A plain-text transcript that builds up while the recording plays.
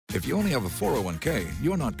If you only have a 401k,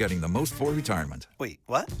 you're not getting the most for retirement. Wait,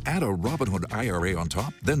 what? Add a Robinhood IRA on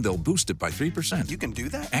top, then they'll boost it by 3%. You can do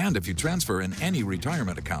that? And if you transfer in any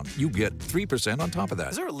retirement account, you get 3% on top of that.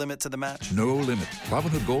 Is there a limit to the match? No limit.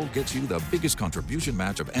 Robinhood Gold gets you the biggest contribution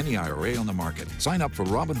match of any IRA on the market. Sign up for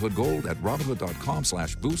Robinhood Gold at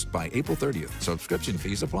Robinhood.com/boost by April 30th. Subscription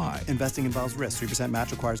fees apply. Investing involves risk. 3%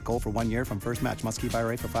 match requires gold for 1 year from first match. Must keep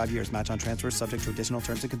IRA for 5 years. Match on transfers subject to additional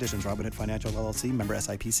terms and conditions. Robinhood Financial LLC, member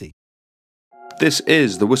SIPC. This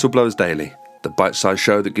is the Whistleblowers Daily, the bite-sized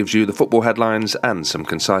show that gives you the football headlines and some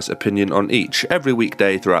concise opinion on each, every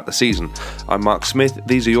weekday throughout the season. I'm Mark Smith.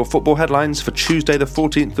 These are your football headlines for Tuesday the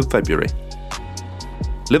 14th of February.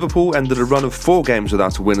 Liverpool ended a run of 4 games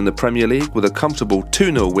without a win in the Premier League with a comfortable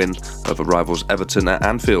 2-0 win over rivals Everton at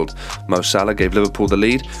Anfield. Mo Salah gave Liverpool the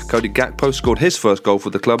lead. Cody Gakpo scored his first goal for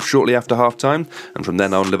the club shortly after half-time, and from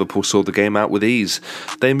then on Liverpool saw the game out with ease.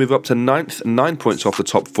 They move up to 9th, 9 points off the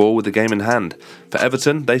top 4 with the game in hand. For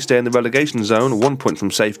Everton, they stay in the relegation zone, 1 point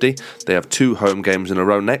from safety. They have 2 home games in a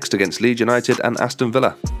row next against Leeds United and Aston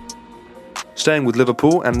Villa. Staying with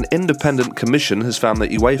Liverpool, an independent commission has found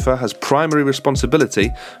that UEFA has primary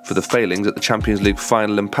responsibility for the failings at the Champions League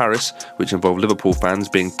final in Paris, which involved Liverpool fans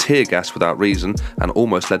being tear-gassed without reason and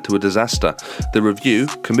almost led to a disaster. The review,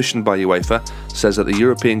 commissioned by UEFA, says that the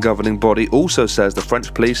European governing body also says the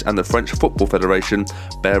French police and the French Football Federation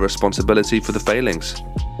bear responsibility for the failings.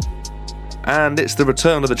 And it's the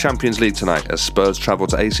return of the Champions League tonight as Spurs travel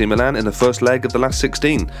to AC Milan in the first leg of the last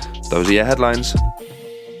 16. Those are your headlines.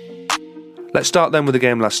 Let's start then with the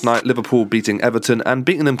game last night, Liverpool beating Everton and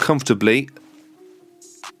beating them comfortably.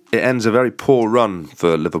 It ends a very poor run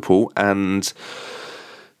for Liverpool, and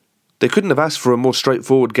they couldn't have asked for a more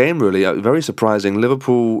straightforward game, really. Very surprising.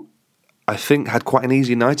 Liverpool, I think, had quite an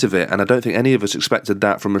easy night of it, and I don't think any of us expected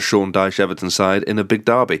that from a Sean Dyche Everton side in a big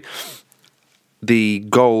derby. The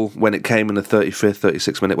goal, when it came in the 35th,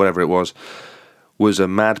 36th minute, whatever it was a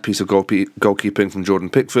mad piece of goalkeeping from Jordan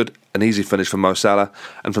Pickford, an easy finish from Mo Salah,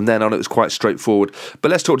 and from then on it was quite straightforward.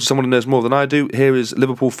 But let's talk to someone who knows more than I do. Here is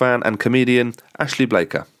Liverpool fan and comedian Ashley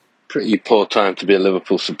Blaker. Pretty poor time to be a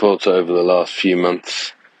Liverpool supporter over the last few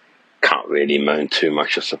months. Can't really moan too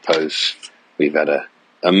much, I suppose. We've had an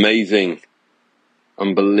amazing,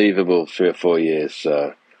 unbelievable 3 or 4 years,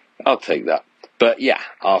 so I'll take that. But yeah,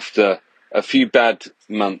 after a few bad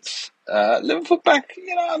months, Liverpool back,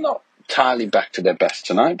 I'm not entirely back to their best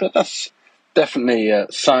tonight, but that's definitely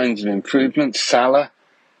signs of improvement. Salah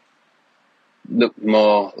looked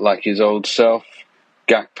more like his old self.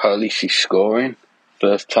 Gakpo, at least he's scoring.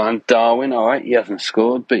 First time. Darwin, alright, he hasn't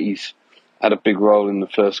scored, but he's had a big role in the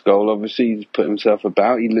first goal, obviously. He's put himself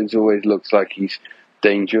about. He always looks like he's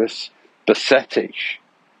dangerous. Basetic,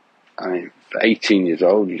 for 18 years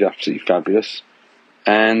old, he's absolutely fabulous.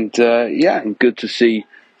 And good to see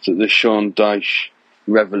that the Sean Dyche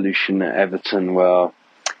revolution at Everton, well,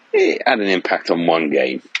 it had an impact on one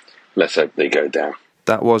game. Let's hope they go down.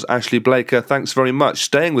 That was Ashley Blaker. Thanks very much.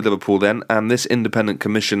 Staying with Liverpool then, and this independent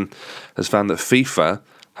commission has found that FIFA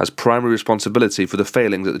has primary responsibility for the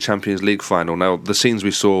failings at the Champions League final. Now, the scenes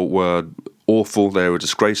we saw were awful. They were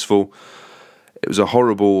disgraceful. It was a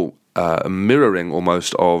horrible mirroring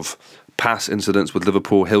almost of past incidents with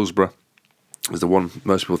Liverpool. Hillsborough is the one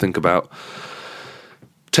most people think about.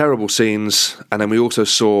 Terrible scenes, and then we also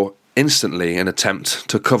saw instantly an attempt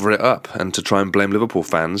to cover it up and to try and blame Liverpool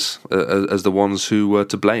fans as the ones who were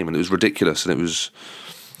to blame, and it was ridiculous, and it was,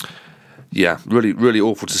 really, really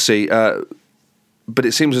awful to see. But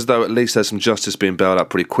it seems as though at least there's some justice being bailed out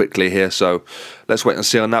pretty quickly here, so let's wait and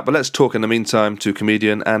see on that. But let's talk in the meantime to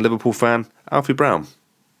comedian and Liverpool fan Alfie Brown.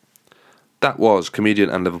 That was comedian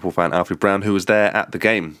and Liverpool fan Alfie Brown, who was there at the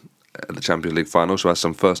game at the Champions League final, so has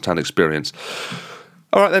some first-hand experience.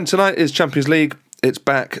 All right, then, tonight is Champions League. It's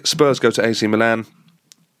back. Spurs go to AC Milan.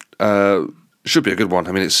 Should be a good one.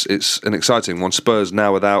 I mean, it's an exciting one. Spurs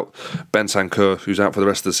now without Bentancur, who's out for the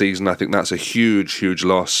rest of the season. I think that's a huge, huge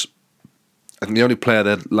loss. I think the only player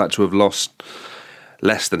they'd like to have lost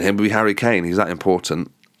less than him would be Harry Kane. He's that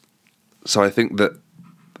important. So I think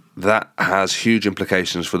that has huge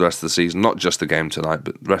implications for the rest of the season. Not just the game tonight,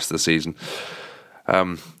 but the rest of the season.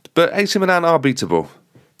 But AC Milan are beatable.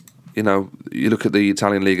 You look at the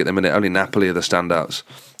Italian league at the minute, only Napoli are the standouts.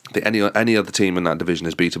 I think any other team in that division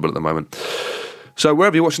is beatable at the moment. So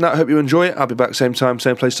wherever you're watching that, I hope you enjoy it. I'll be back same time,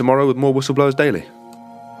 same place tomorrow with more Whistleblowers Daily.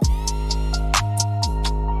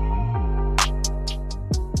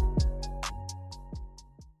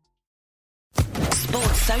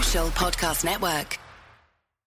 Sports Social Podcast Network.